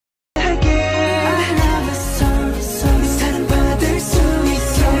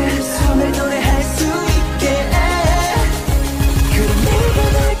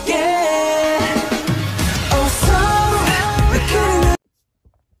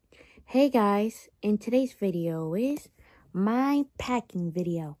Hey guys, in today's video is my packing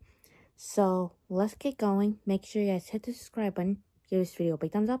video. So let's get going. Make sure you guys hit the subscribe button, give this video a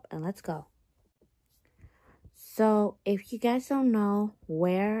big thumbs up, and let's go. So if you guys don't know,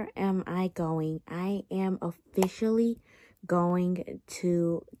 where am I going? I am officially going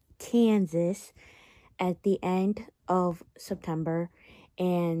to Kansas at the end of September,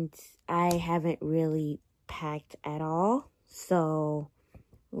 and I haven't really packed at all. So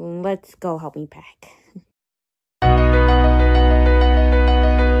let's go help me pack.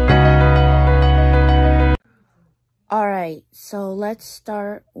 Alright, so let's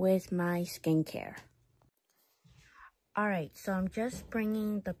start with my skincare. Alright, so I'm just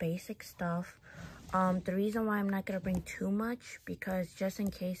bringing the basic stuff. The reason why I'm not going to bring too much, because just in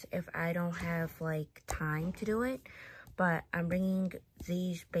case if I don't have like time to do it, but I'm bringing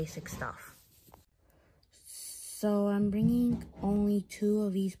these basic stuff. So I'm bringing only 2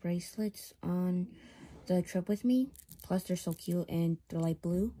 of these bracelets on the trip with me. Plus they're so cute and they're light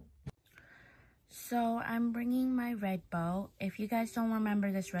blue. So I'm bringing my red bow. If you guys don't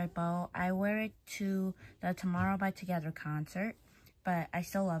remember this red bow, I wear it to the Tomorrow by Together concert. But I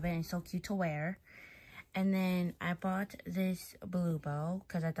still love it and it's so cute to wear. And then I bought this blue bow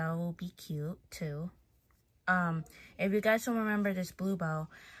because I thought it would be cute too. If you guys don't remember this blue bow,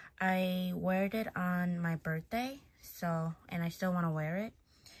 I wore it on my birthday, and I still want to wear it.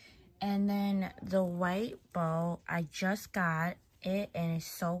 And then the white bow, I just got it, and it's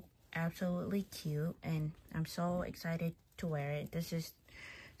so absolutely cute, and I'm so excited to wear it. This is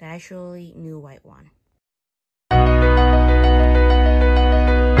the actually new white one.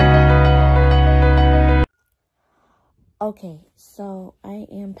 Okay, so I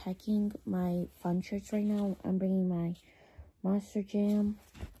am packing my fun shirts right now. I'm bringing my Monster Jam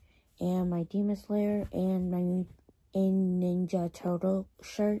and my Demon Slayer and my Ninja Turtle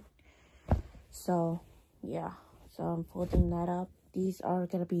shirt. So yeah, so I'm folding that up. These are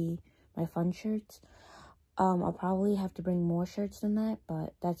gonna be my fun shirts. I'll probably have to bring more shirts than that,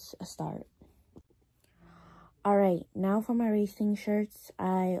 but that's a start. Alright, now for my racing shirts.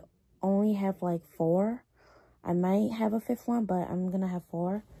 I only have like 4. I might have a 5th one, but I'm gonna have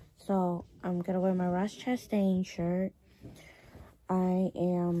 4. So I'm gonna wear my Ross Chastain shirt. I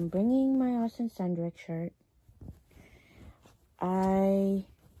am bringing my Austin Cindric shirt. I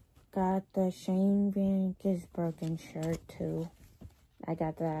got the Shane Van Gisbergen shirt too. I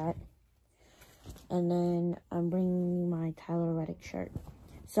got that. And then I'm bringing my Tyler Reddick shirt.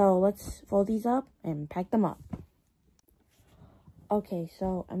 So let's fold these up and pack them up. Okay,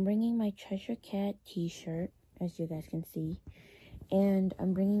 so I'm bringing my Cheshire Cat t-shirt, as you guys can see. And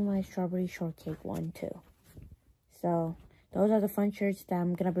I'm bringing my Strawberry Shortcake one too. So those are the fun shirts that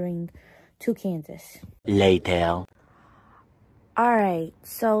I'm gonna bring to Kansas. Later. Alright,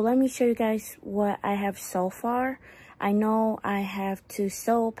 so let me show you guys what I have so far. I know I have to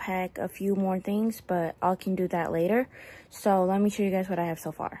still pack a few more things, but I can do that later. So let me show you guys what I have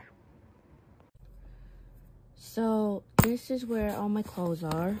so far. So this is where all my clothes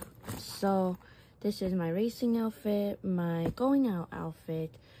are. So this is my racing outfit, my going out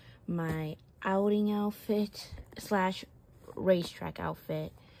outfit, my outing outfit / racetrack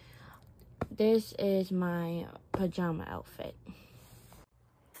outfit. This is my pajama outfit.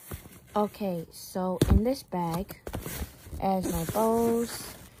 Okay, so in this bag is my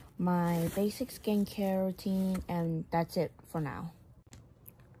bows, my basic skincare routine, and that's it for now.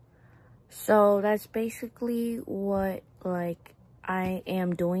 So that's basically what I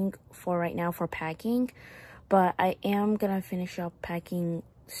am doing for right now for packing, but I am gonna finish up packing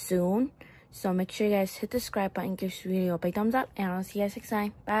soon. So make sure you guys hit the subscribe button, give this video a big thumbs up, and I'll see you guys next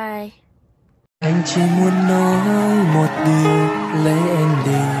time. Bye. Anh chỉ muốn nói một điều, lấy em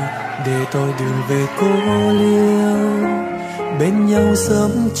đi để tôi đường về cô liêu. Bên nhau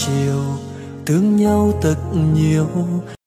sớm chiều, thương nhau thật nhiều.